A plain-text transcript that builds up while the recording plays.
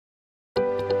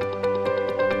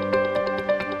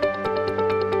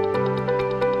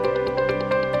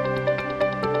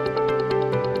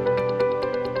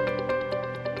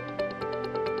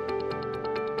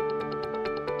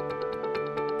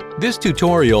This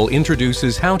tutorial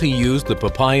introduces how to use the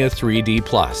PAPAYA3D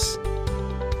Plus.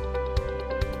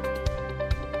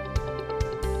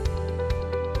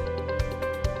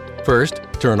 First,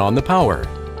 turn on the power.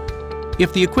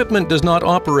 If the equipment does not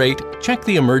operate, check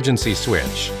the emergency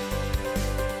switch.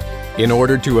 In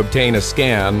order to obtain a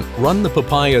scan, run the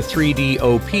PAPAYA3D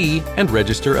OP and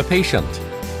register a patient.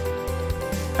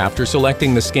 After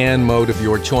selecting the scan mode of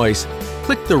your choice,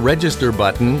 click the Register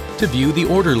button to view the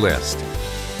order list.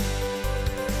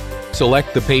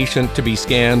 Select the patient to be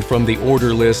scanned from the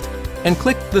order list and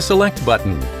click the Select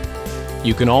button.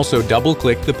 You can also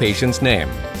double-click the patient's name.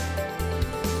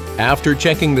 After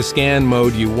checking the scan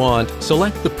mode you want,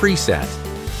 select the preset,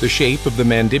 the shape of the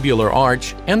mandibular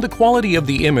arch, and the quality of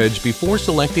the image before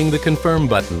selecting the Confirm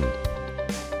button.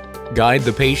 Guide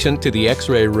the patient to the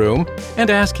X-ray room and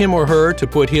ask him or her to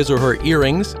put his or her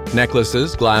earrings,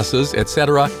 necklaces, glasses,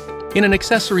 etc. in an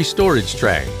accessory storage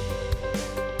tray.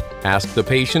 Ask the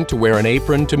patient to wear an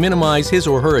apron to minimize his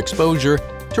or her exposure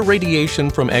to radiation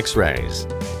from X-rays.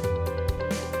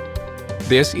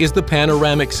 This is the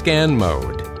panoramic scan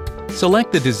mode.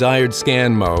 Select the desired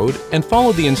scan mode and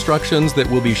follow the instructions that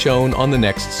will be shown on the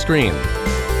next screen.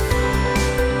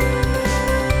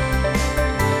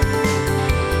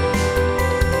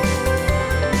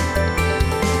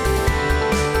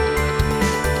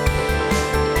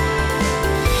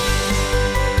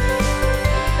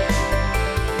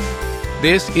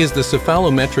 This is the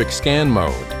cephalometric scan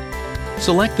mode.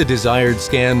 Select the desired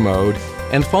scan mode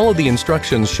and follow the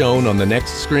instructions shown on the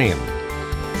next screen.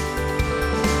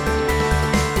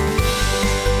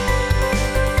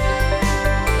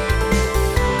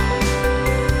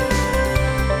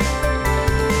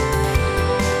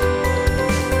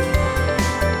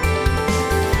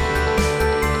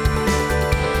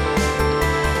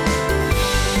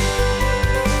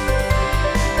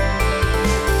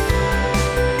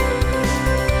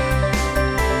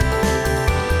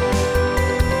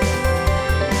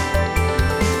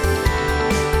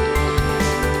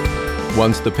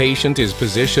 Once the patient is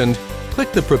positioned,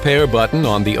 click the Prepare button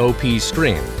on the OP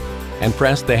screen and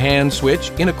press the hand switch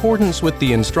in accordance with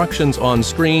the instructions on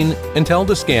screen until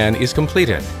the scan is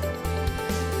completed.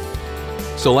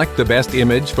 Select the best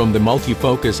image from the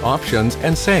multi-focus options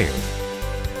and save.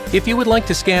 If you would like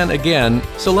to scan again,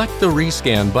 select the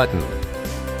Rescan button.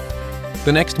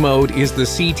 The next mode is the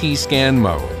CT scan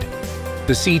mode.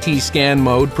 The CT scan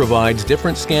mode provides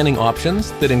different scanning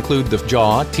options that include the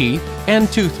jaw, teeth, and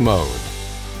tooth mode.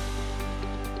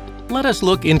 Let us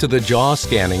look into the jaw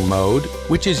scanning mode,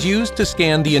 which is used to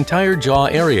scan the entire jaw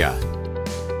area.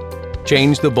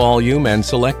 Change the volume and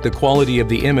select the quality of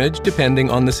the image depending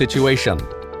on the situation.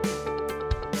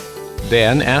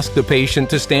 Then ask the patient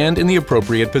to stand in the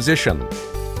appropriate position.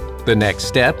 The next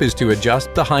step is to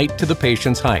adjust the height to the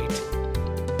patient's height.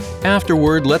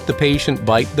 Afterward, let the patient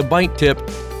bite the bite tip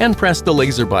and press the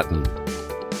laser button.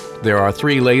 There are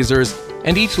 3 lasers,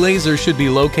 and each laser should be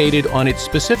located on its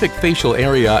specific facial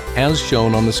area as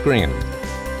shown on the screen.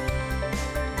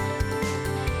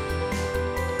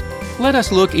 Let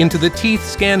us look into the teeth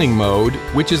scanning mode,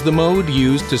 which is the mode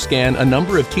used to scan a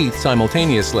number of teeth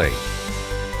simultaneously.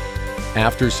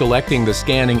 After selecting the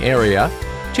scanning area,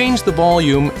 change the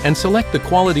volume and select the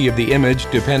quality of the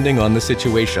image depending on the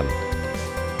situation.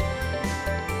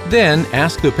 Then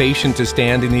ask the patient to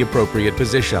stand in the appropriate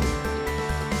position.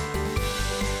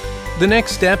 The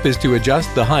next step is to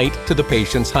adjust the height to the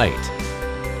patient's height.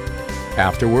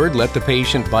 Afterward, let the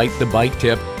patient bite the bite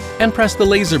tip and press the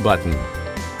laser button.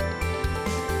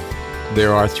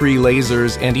 There are 3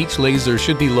 lasers, and each laser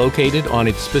should be located on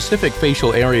its specific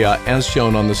facial area as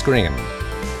shown on the screen.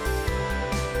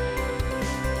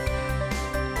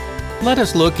 Let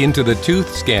us look into the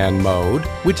tooth scan mode,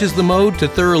 which is the mode to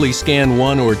thoroughly scan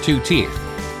 1 or 2 teeth.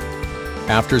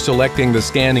 After selecting the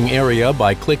scanning area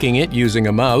by clicking it using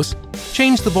a mouse,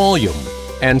 change the volume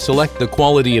and select the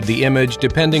quality of the image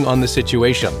depending on the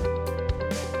situation.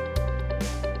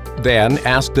 Then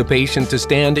ask the patient to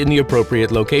stand in the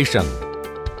appropriate location.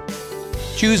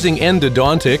 Choosing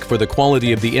endodontic for the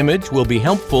quality of the image will be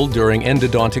helpful during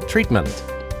endodontic treatment.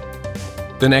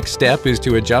 The next step is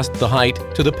to adjust the height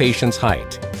to the patient's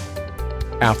height.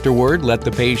 Afterward, let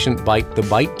the patient bite the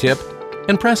bite tip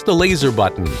and press the laser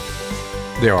button.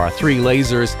 There are 3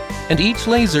 lasers, and each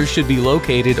laser should be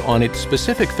located on its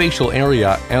specific facial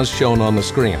area as shown on the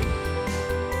screen.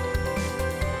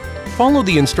 Follow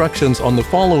the instructions on the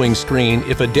following screen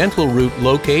if a dental root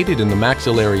located in the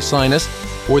maxillary sinus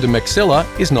or the maxilla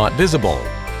is not visible.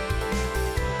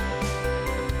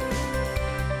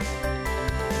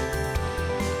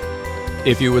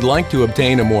 If you would like to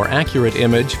obtain a more accurate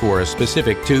image for a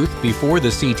specific tooth before the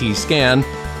CT scan,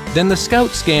 then the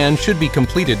Scout scan should be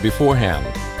completed beforehand.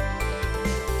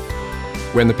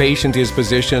 When the patient is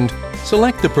positioned,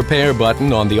 select the Prepare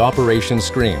button on the operation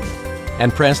screen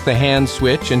and press the hand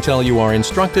switch until you are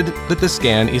instructed that the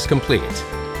scan is complete.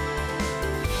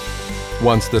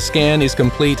 Once the scan is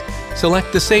complete,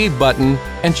 select the Save button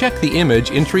and check the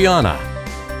image in Triana.